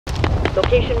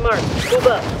Location marked. Move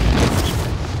up.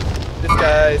 This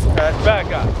guy's cracked. Bad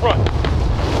guy, front.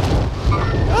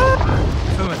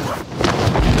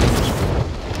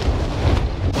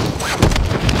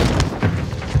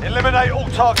 Eliminate all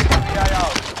targets in the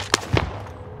AO.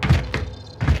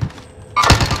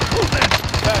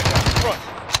 Bad guy, front.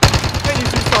 Can you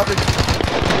see something?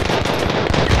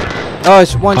 Oh,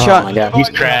 it's one shot. My God, he's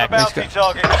cracked. Bounty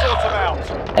target, sort them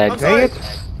out. I'm sorry.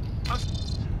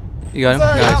 You got him?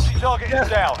 Sorry. Nice. Bounty target is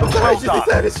down. I'm sorry, Well done.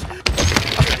 savage.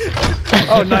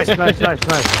 Oh, nice.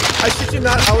 I shit you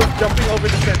not, I was jumping over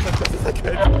the fence as fast as I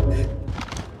could.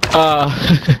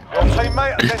 Your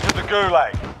teammate has entered the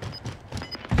gulag.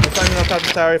 I'm climbing on top of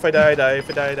the tower. If I die, I die. If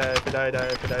I die, I die. If I die, I die.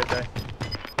 If I die, I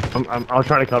die. I'll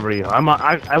try to cover you.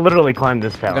 I literally climbed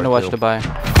this tower. I'm gonna watch the buy.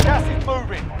 Gas is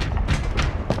moving.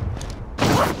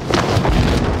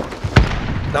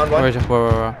 Down one. Where is it?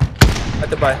 Where? At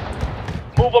the buy.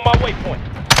 Move on my waypoint.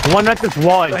 The one at this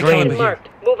wall is green. Location marked.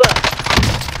 Move up.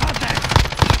 I'm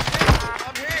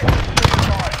here.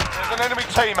 There's an enemy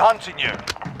team hunting you.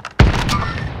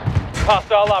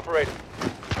 Hostile operator.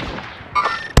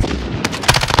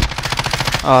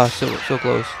 Ah, so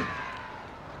close.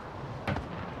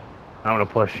 I'm gonna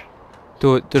push.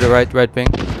 To the right, red ping.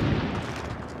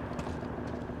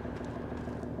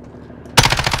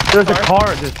 There's a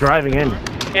car just driving in.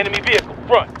 Enemy vehicle,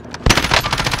 front.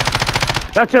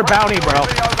 That's your bounty, bro.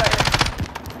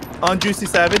 On Juicy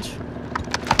Savage.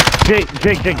 Jake,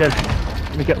 does.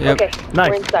 Yep. Okay. Nice.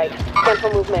 We're inside.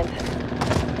 Cancel movement.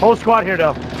 Whole squad here,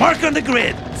 though. Mark on the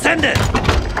grid. Send it.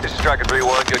 This is Striker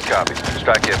 3-1, good copy.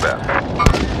 Strike inbound.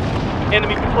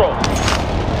 Enemy patrol.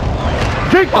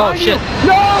 Jake, oh shit!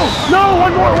 No!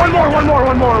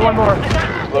 One more!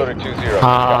 Loader 2-0.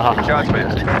 Shots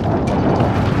missed.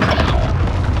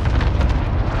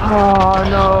 Oh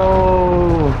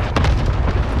no!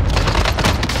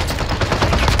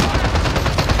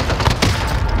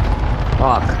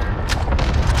 Fuck.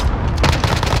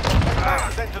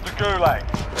 Sent to the gulag.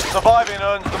 Surviving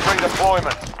earns them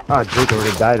redeployment. Oh, Jake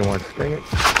already died once. Dang it.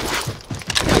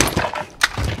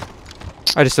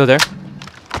 Are they still there?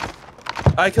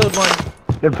 I killed one.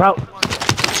 They're probably.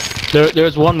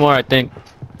 There's one more, I think.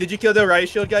 Did you kill the riot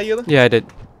shield guy, YuLu? Yeah, I did.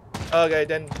 Okay,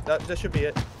 then that should be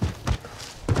it.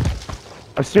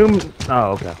 Assume.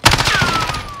 Oh, okay.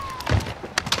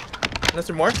 Unless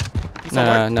there more?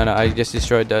 No, I just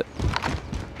destroyed that.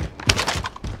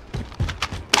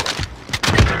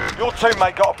 Your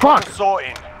teammate got a proper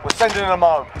sorting. We're sending them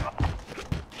home.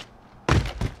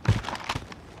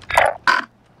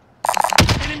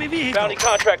 Enemy vehicle. Bounty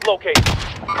contract located.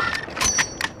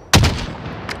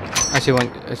 I see one.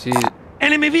 I see.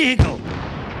 Enemy vehicle.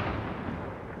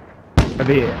 Are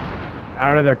they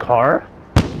out of their car?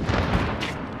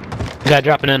 Guy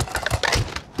dropping in.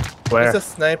 Where? It's a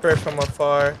sniper from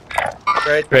afar.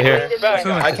 Right here.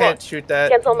 there. I can't shoot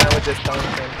that. Cancel I would just taunt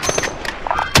him.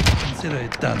 Consider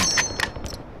it done.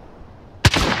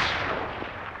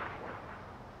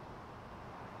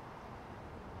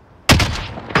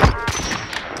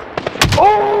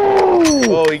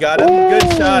 Oh, we got him.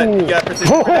 Good shot. You got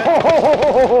precision for that?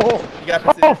 You got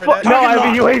precision for that? No, I have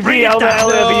a UAV. I have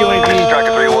a UAV.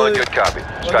 Striker 3-1, good copy.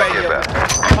 Strike Okay, inbound.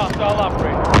 Hostile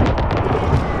operator.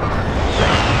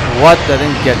 What? I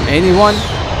didn't get anyone.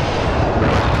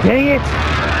 Dang it!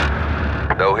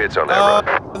 No hits on that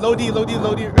run. Lodi,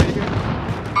 right here.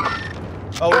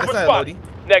 Oh, that's not a Lodi.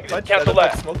 Negative. What? Cancel That that. looked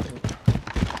like smoke to me.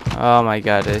 Oh my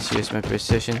god, I just used my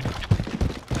precision.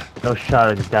 No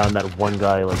shot is down that one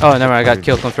guy. Like, Oh, never mind, I got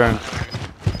kill confirmed.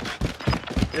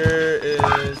 There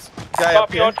is guy up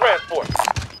Copy here. on transport.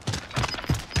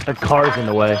 the car's in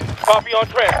the way. Copy on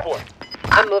transport.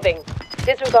 I'm moving.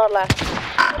 Disregard last.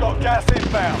 Got gas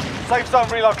inbound. Safe zone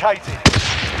relocated.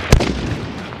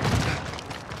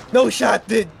 No shot.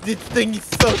 This thing is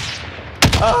so.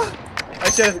 Ah! I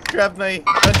should have grabbed my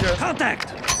Andrew.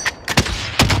 Contact.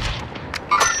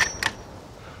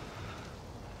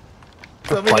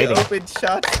 So many fighting. open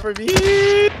shots for me.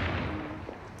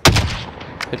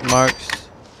 Hit marks.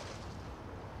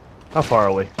 How far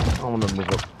away? I want to move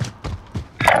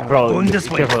up. Bro, Going be this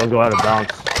way. careful, it'll go out of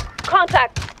bounds.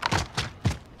 Contact.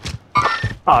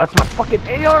 Oh, that's my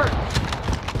fucking AR!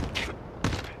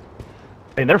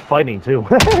 Hey, they're fighting too.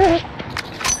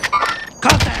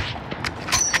 Contact.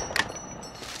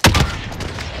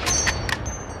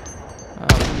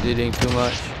 I'm bleeding too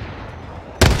much.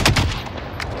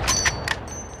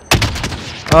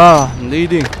 Ah, I'm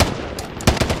bleeding.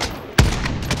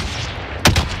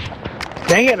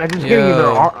 Dang it, I'm just getting Yo.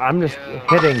 either I'm just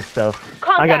hitting stuff.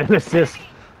 I got an assist.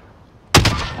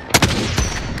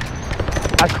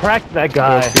 I cracked that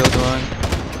guy. Killed one.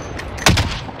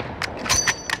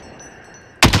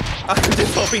 I'm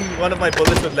just hoping one of my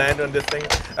bullets would land on this thing.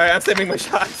 Alright, I'm saving my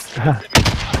shots.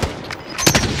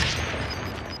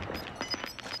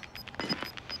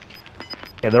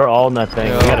 Yeah, they're all in that thing.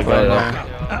 Yo, We gotta go right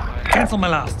though. there. Cancel my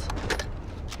last.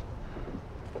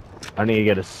 I need to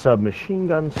get a submachine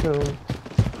gun soon.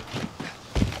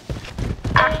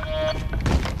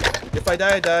 If I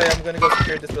die, I die. I'm gonna go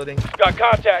secure this building. Got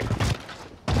contact.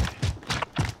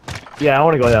 Yeah, I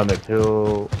want to go down there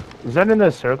too. Is that in the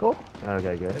circle?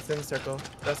 Okay, good. It's in the circle.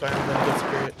 That's why I'm gonna go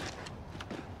secure it.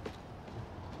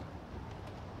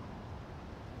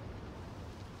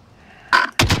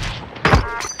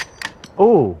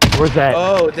 Oh, where's that?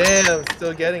 Oh, damn.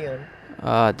 Still getting him.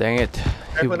 Ah, dang it.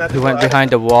 Careful not to He go went out.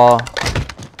 behind the wall.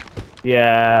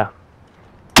 Yeah.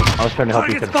 I was trying to help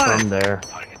you Target confirm spotted. there.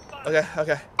 Okay,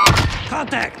 okay.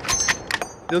 Contact.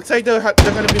 It looks like they're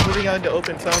gonna be moving out in the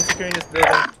open, so I'm securing this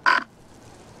building.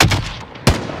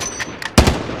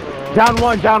 Down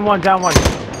one, down one, down one.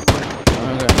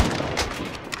 Okay.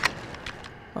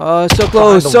 Oh, so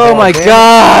close. the Oh wall, my damn it.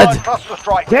 god. Cluster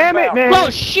strike. Damn it, inbound. man! Oh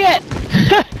shit!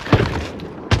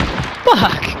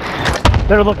 Fuck!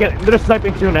 They're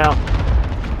sniping too now.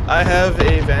 I have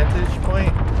a vantage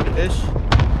point-ish.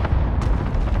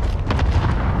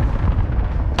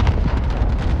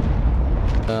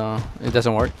 It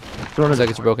doesn't work. Looks like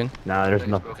it's broken. Nah, there's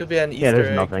nothing. Could be an Easter Yeah, there's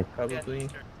egg, nothing. probably. I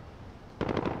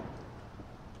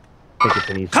think it's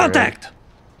an Easter egg. Contact.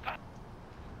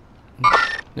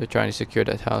 They're trying to secure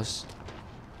that house.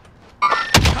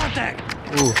 Contact.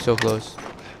 Ooh, so close.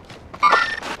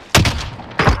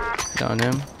 Down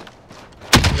him.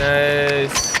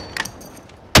 Nice.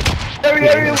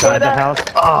 Inside the house.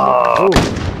 Oh.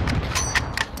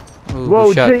 Ooh,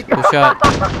 Whoa, good shot. Jake. Good shot.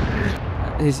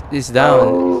 He's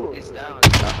down.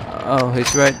 Oh,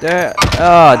 he's right there.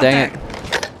 Oh, dang it.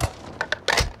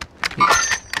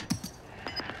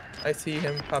 I see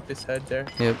him pop his head there.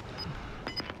 Yep.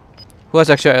 Who has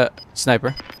extra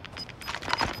sniper?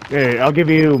 Here, I'll give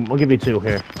you two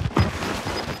here.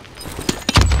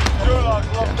 Gulag's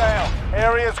locked down.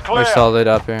 Area's clear. We're solid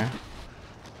up here.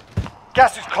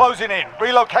 Gas is closing in.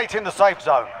 Relocating the safe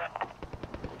zone.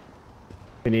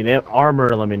 If you need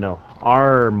armor, let me know.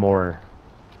 Armor.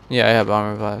 Yeah, I have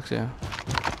armor box, yeah.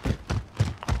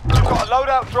 We've got a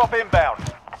loadout drop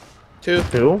inbound. Two.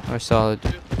 Two? We're solid.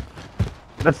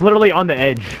 That's literally on the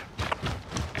edge.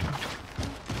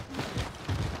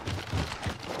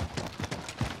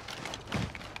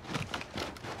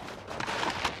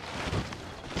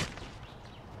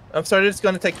 I'm sorry, just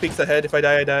gonna take peeks ahead. If I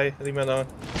die, I die. Leave me alone.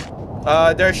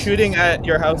 They're shooting at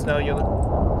your house now,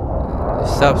 YuLu.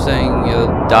 Stop saying you'll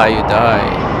die, you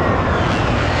die.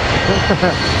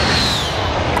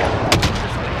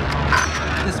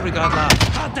 Disregard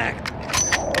last. Contact.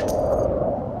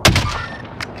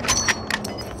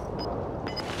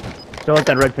 Still at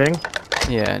that red ping?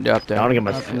 Yeah, they're up there. I wanna get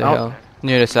my Up in the oh. hill.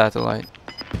 Near the satellite.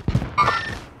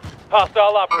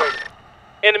 Hostile operator.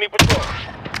 Enemy patrol.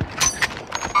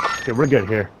 Okay, we're good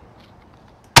here.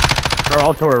 They're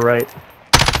all to our right.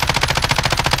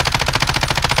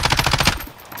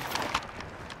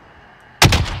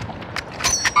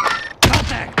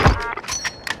 Contact.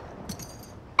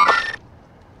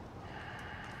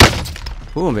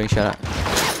 Ooh, I'm being shot at.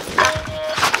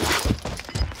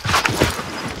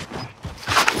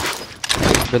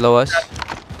 Below us.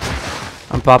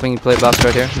 I'm popping plate box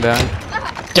right here.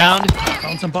 Behind. Down.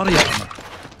 Found some body armor.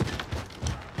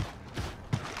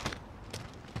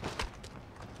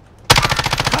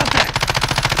 Contact.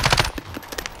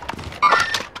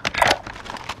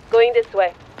 Going this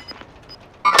way.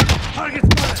 Target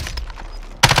spotted.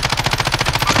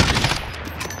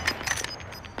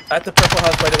 At the purple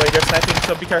house, by the way, they're sniping,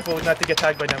 so be careful not to get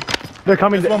tagged by them. They're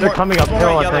coming. There's one They're more- coming there's one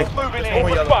uphill, more I yellow. think. Moving There's one more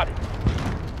in. yellow. Spotted.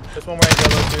 There's one more in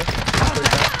yellow too.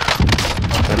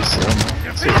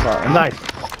 Nice.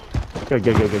 Good,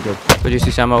 good, good, good, good. Would you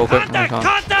see some quick? Contact.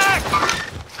 Contact.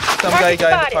 Some guy in the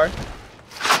Target car.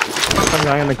 Some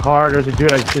guy in the car. There's a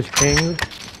dude I just pinged.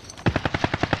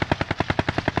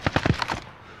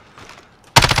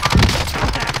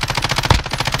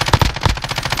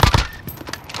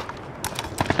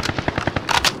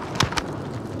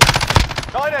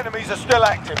 Nine enemies are still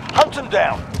active. Hunt them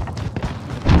down.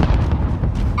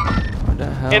 What the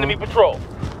hell? Enemy patrol.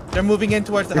 They're moving in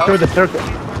towards the You're through house. the circle.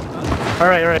 All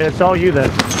right. It's all you then.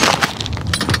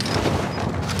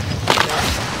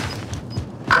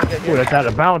 Don't get Ooh, here. that's out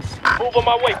of bounds. Move on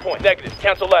my waypoint. Negative.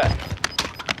 Cancel that.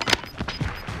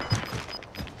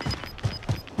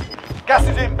 Gas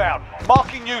is inbound.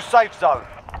 Marking new safe zone.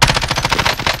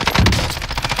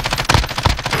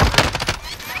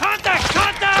 Contact.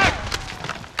 Contact.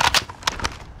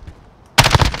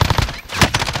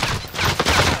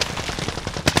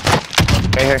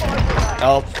 here.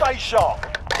 Help. Stay sharp.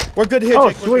 We're good here, Oh,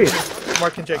 Jake. We're sweet. good here.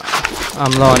 Mark and Jake.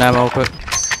 I'm low on ammo, quick.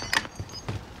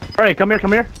 All right, come here,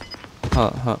 come here.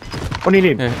 Hold on. What do you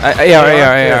need? Here.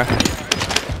 AR.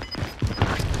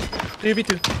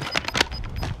 3v2.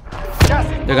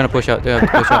 They're gonna push out. They're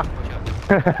gonna push out.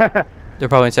 They're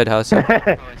probably inside the house. So.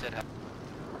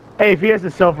 Hey, if he has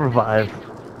to self-revive,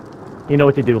 you know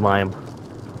what to do, Liam.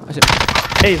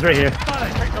 Hey, he's right here.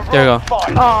 There you go.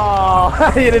 Fight.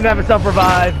 Oh, you didn't have a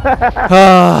self-revive.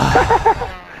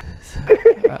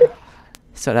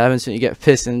 That's what happens when you get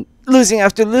pissed and losing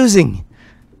after losing.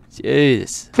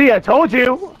 Jeez. See, I told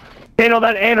you. Channel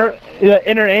that inner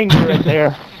anger right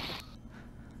there.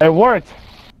 It worked.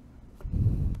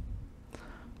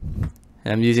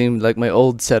 I'm using like my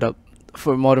old setup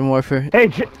for Modern Warfare. Hey,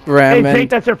 RAM hey, Jake, and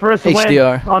that's your first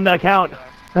HDR. win on the account.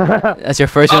 That's your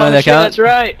first one on the shit, account? that's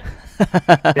right.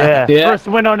 Yeah, Yeah. first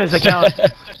win on his account.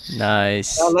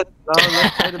 Nice. Now let's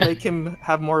try to make him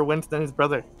have more wins than his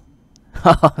brother.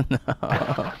 Oh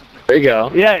no. There you go.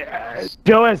 Yeah,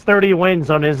 Joe has 30 wins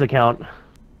on his account. I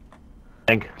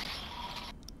think.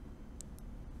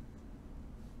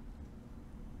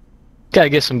 Gotta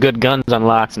get some good guns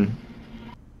unlocked. And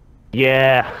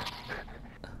Yeah.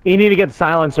 You need to get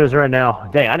silencers right now.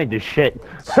 Dang, I need to shit.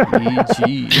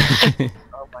 GG.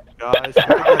 Oh my gosh, look at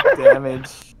that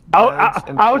damage.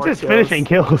 I was just finishing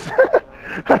kills.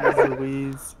 Jeez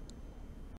Louise.